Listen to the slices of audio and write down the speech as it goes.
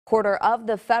Quarter of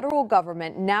the federal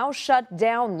government now shut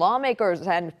down. Lawmakers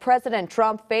and President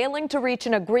Trump failing to reach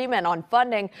an agreement on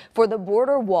funding for the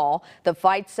border wall. The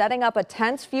fight setting up a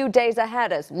tense few days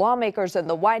ahead as lawmakers in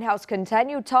the White House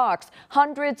continue talks.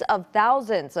 Hundreds of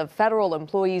thousands of federal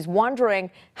employees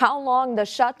wondering how long the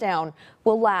shutdown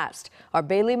will last. Our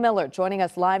Bailey Miller joining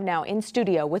us live now in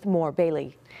studio with more.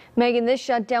 Bailey. Megan, this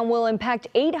shutdown will impact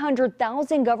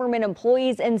 800,000 government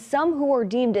employees, and some who are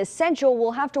deemed essential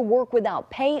will have to work without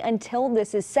pay until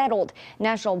this is settled.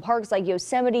 National parks like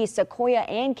Yosemite, Sequoia,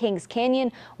 and Kings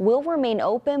Canyon will remain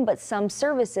open, but some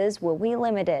services will be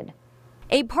limited.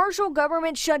 A partial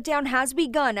government shutdown has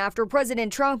begun after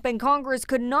President Trump and Congress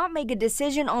could not make a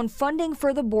decision on funding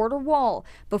for the border wall.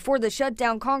 Before the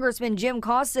shutdown, Congressman Jim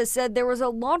Costa said there was a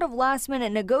lot of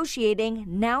last-minute negotiating.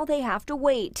 Now they have to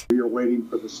wait. We are waiting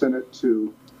for the Senate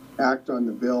to act on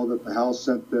the bill that the House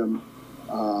sent them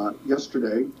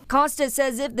yesterday. Costa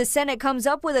says if the Senate comes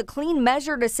up with a clean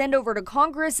measure to send over to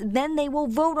Congress, then they will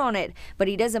vote on it. But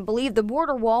he doesn't believe the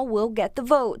border wall will get the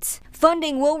votes.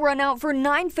 Funding will run out for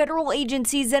 9 federal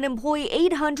agencies that employ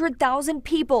 800,000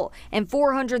 people, and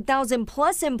 400,000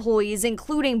 plus employees,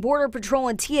 including Border Patrol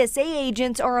and TSA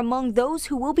agents, are among those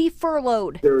who will be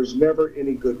furloughed. There is never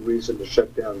any good reason to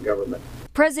shut down government.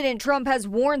 President Trump has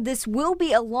warned this will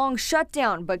be a long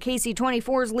shutdown, but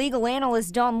KC24's legal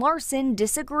analyst Don Larson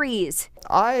disagrees.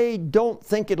 I don't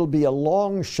think it'll be a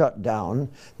long shutdown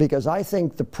because I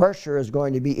think the pressure is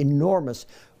going to be enormous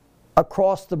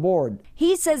across the board.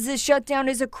 He says this shutdown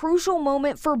is a crucial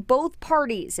moment for both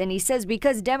parties, and he says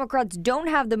because Democrats don't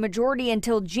have the majority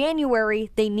until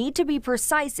January, they need to be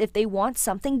precise if they want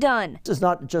something done. This is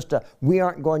not just a we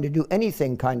aren't going to do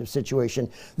anything kind of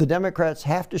situation. The Democrats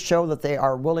have to show that they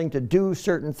are willing to do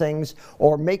certain things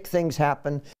or make things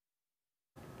happen.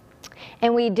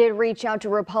 And we did reach out to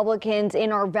Republicans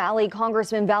in our valley.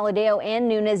 Congressman Valadao and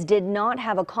Nunes did not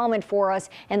have a comment for us,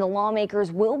 and the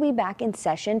lawmakers will be back in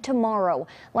session tomorrow.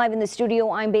 Live in the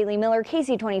studio, I'm Bailey Miller,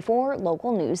 KC24,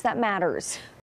 local news that matters.